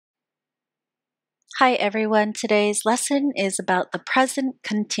Hi everyone, today's lesson is about the present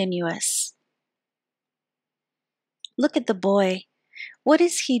continuous. Look at the boy. What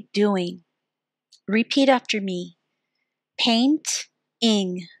is he doing? Repeat after me.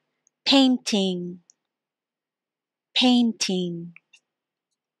 Paint-ing, painting, painting.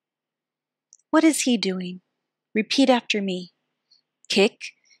 What is he doing? Repeat after me.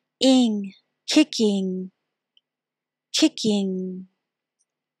 Kick-ing, kicking, kicking.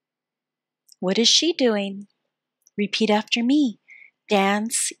 What is she doing? Repeat after me.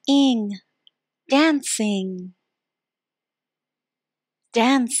 Dance-ing, dancing,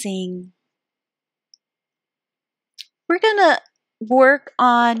 dancing. We're going to work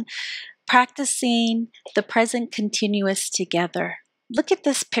on practicing the present continuous together. Look at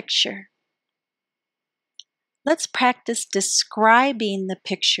this picture. Let's practice describing the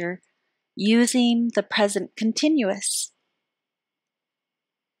picture using the present continuous.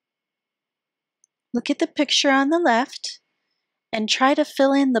 Look at the picture on the left and try to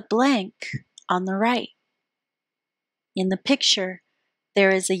fill in the blank on the right. In the picture, there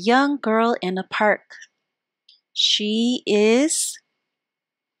is a young girl in a park. She is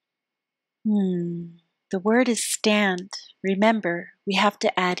the word is stand. Remember, we have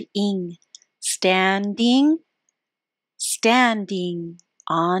to add ing. Standing, standing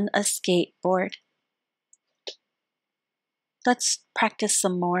on a skateboard. Let's practice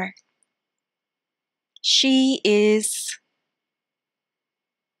some more. She is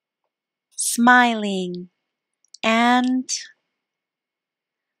smiling and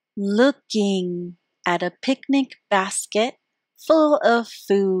looking at a picnic basket full of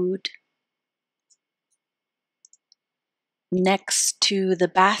food. Next to the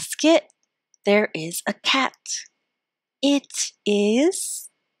basket, there is a cat. It is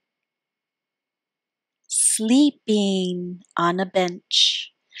sleeping on a bench.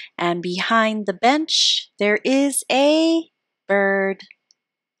 And behind the bench, there is a bird.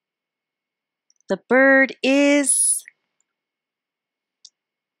 The bird is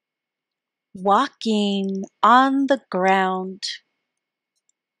walking on the ground.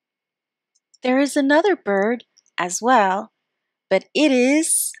 There is another bird as well, but it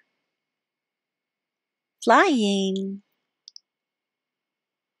is flying.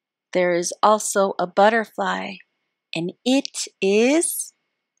 There is also a butterfly, and it is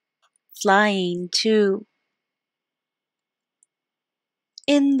flying too.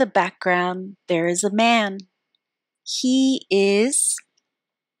 In the background, there is a man. He is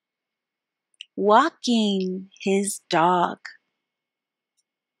walking his dog.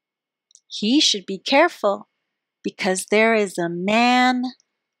 He should be careful because there is a man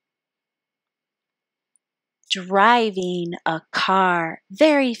driving a car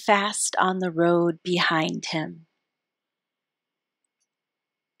very fast on the road behind him.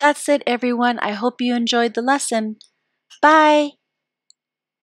 That's it, everyone. I hope you enjoyed the lesson. Bye.